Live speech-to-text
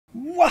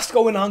What's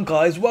going on,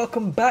 guys?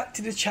 Welcome back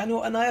to the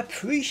channel and I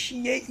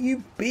appreciate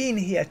you being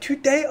here.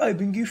 Today I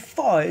bring you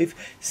 5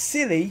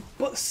 silly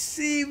but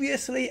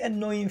seriously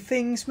annoying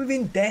things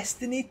within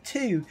Destiny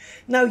 2.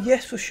 Now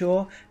yes, for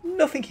sure,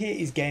 nothing here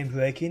is game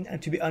breaking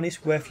and to be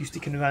honest worth you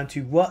sticking around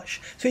to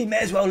watch, so you may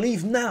as well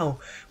leave now.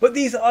 But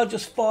these are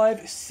just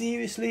 5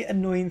 seriously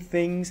annoying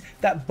things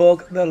that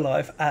bug the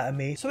life out of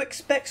me. So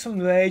expect some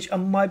rage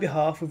on my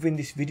behalf within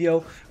this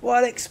video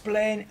while I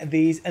explain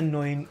these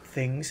annoying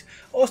things.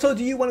 Also,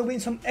 do you want to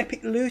win some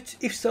epic loot?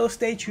 If so,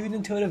 stay tuned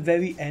until the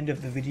very end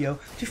of the video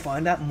to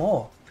find out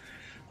more.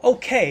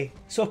 Okay,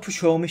 so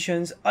patrol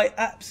missions. I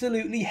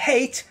absolutely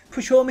hate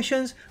patrol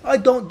missions. I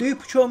don't do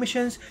patrol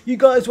missions. You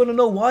guys want to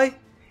know why?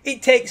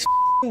 It takes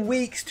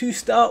weeks to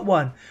start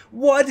one.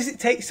 Why does it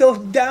take so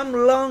damn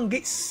long?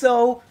 It's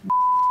so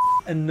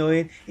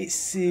annoying. It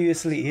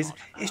seriously is.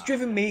 It's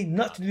driven me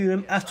not to do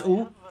them at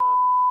all.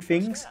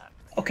 Things.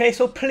 Okay,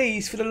 so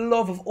please, for the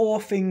love of all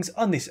things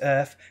on this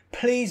earth,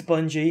 please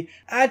Bungie,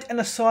 add and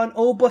assign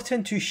all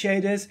button to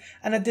shaders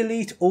and a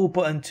delete all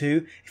button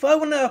too. If I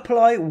want to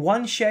apply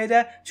one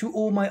shader to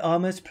all my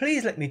armors,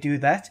 please let me do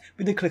that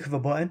with the click of a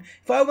button.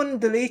 If I want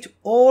to delete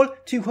all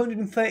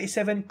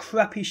 237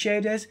 crappy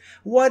shaders,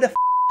 why the f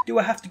do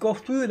I have to go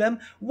through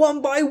them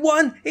one by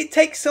one? It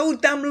takes so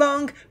damn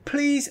long.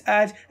 Please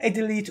add a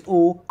delete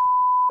all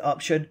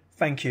option.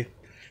 Thank you.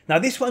 Now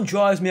this one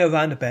drives me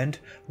around the bend.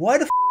 Why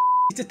the f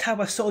is the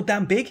tower so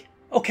damn big?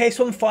 Okay,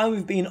 so I'm fine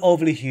with being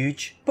overly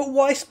huge, but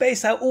why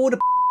space out all the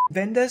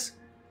vendors?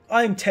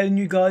 I am telling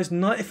you guys,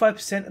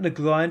 95% of the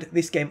grind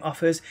this game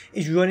offers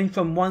is running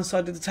from one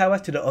side of the tower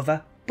to the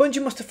other.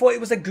 Bungie must have thought it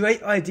was a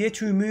great idea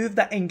to remove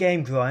that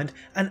in-game grind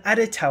and add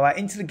a tower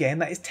into the game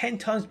that is 10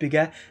 times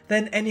bigger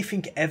than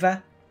anything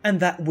ever,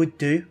 and that would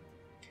do.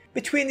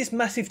 Between this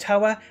massive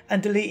tower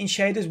and deleting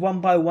shaders one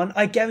by one,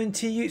 I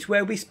guarantee you it's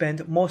where we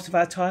spend most of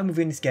our time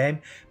within this game.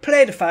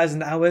 Played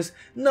 1,000 hours,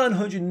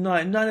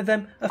 999 of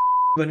them are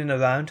running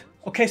around.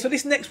 Okay, so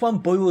this next one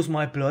boils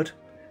my blood.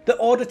 The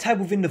order tab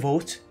within the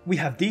vault, we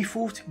have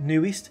default,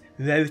 newest,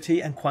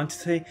 rarity and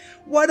quantity.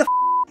 Why the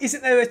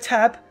isn't there a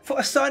tab for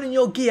assigning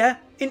your gear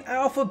in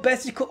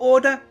alphabetical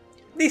order?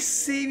 This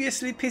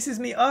seriously pisses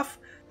me off.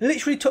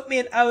 Literally took me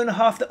an hour and a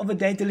half the other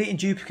day deleting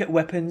duplicate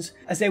weapons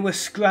as they were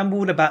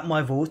scrambled about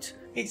my vault.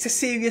 It's a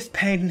serious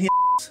pain in the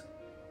ass.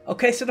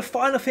 Okay, so the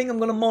final thing I'm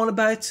going to moan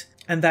about,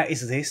 and that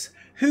is this.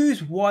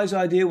 Whose wise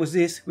idea was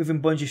this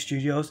within Bungie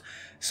Studios?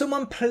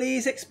 Someone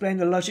please explain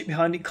the logic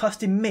behind it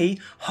costing me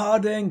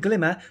hard-earned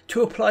glimmer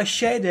to apply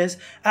shaders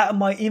out of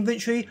my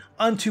inventory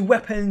onto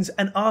weapons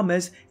and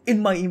armors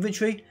in my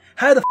inventory.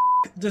 How the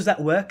does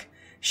that work?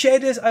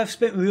 Shaders I have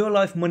spent real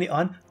life money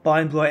on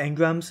buying bright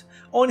engrams,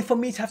 only for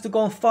me to have to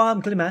go and farm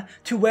glimmer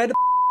to wear the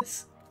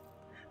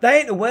That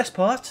ain't the worst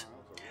part.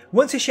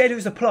 Once a shader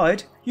is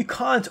applied, you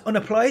can't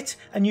unapply it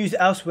and use it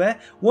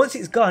elsewhere. Once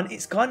it's gone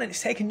and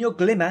it's taken your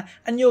glimmer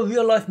and your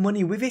real life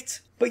money with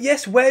it. But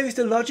yes, where is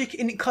the logic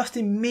in it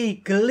costing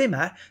me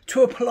glimmer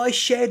to apply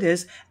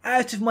shaders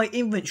out of my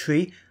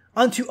inventory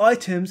onto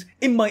items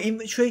in my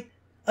inventory?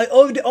 I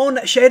already own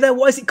that shader,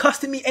 why is it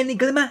costing me any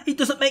glimmer? It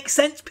doesn't make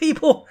sense,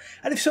 people.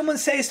 And if someone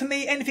says to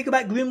me anything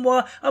about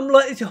Grimoire, I'm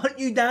likely to hunt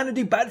you down and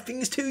do bad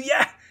things too,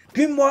 yeah.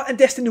 Grimoire and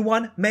Destiny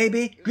 1,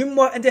 maybe.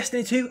 Grimoire and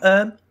Destiny 2,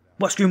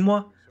 what's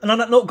Grimoire? And on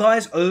that note,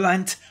 guys,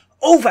 rant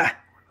over.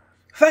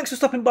 Thanks for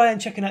stopping by and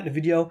checking out the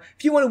video.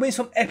 If you want to win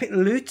some epic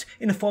loot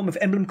in the form of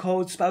emblem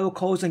codes, sparrow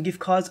codes and gift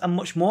cards and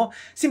much more,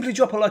 simply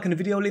drop a like on the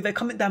video, leave a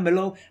comment down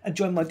below and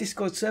join my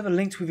Discord server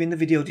linked within the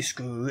video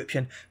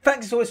description.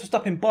 Thanks as always for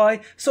stopping by.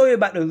 Sorry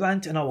about the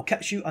rant and I will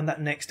catch you on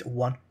that next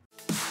one.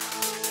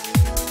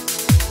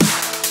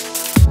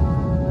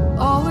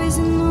 Always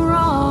in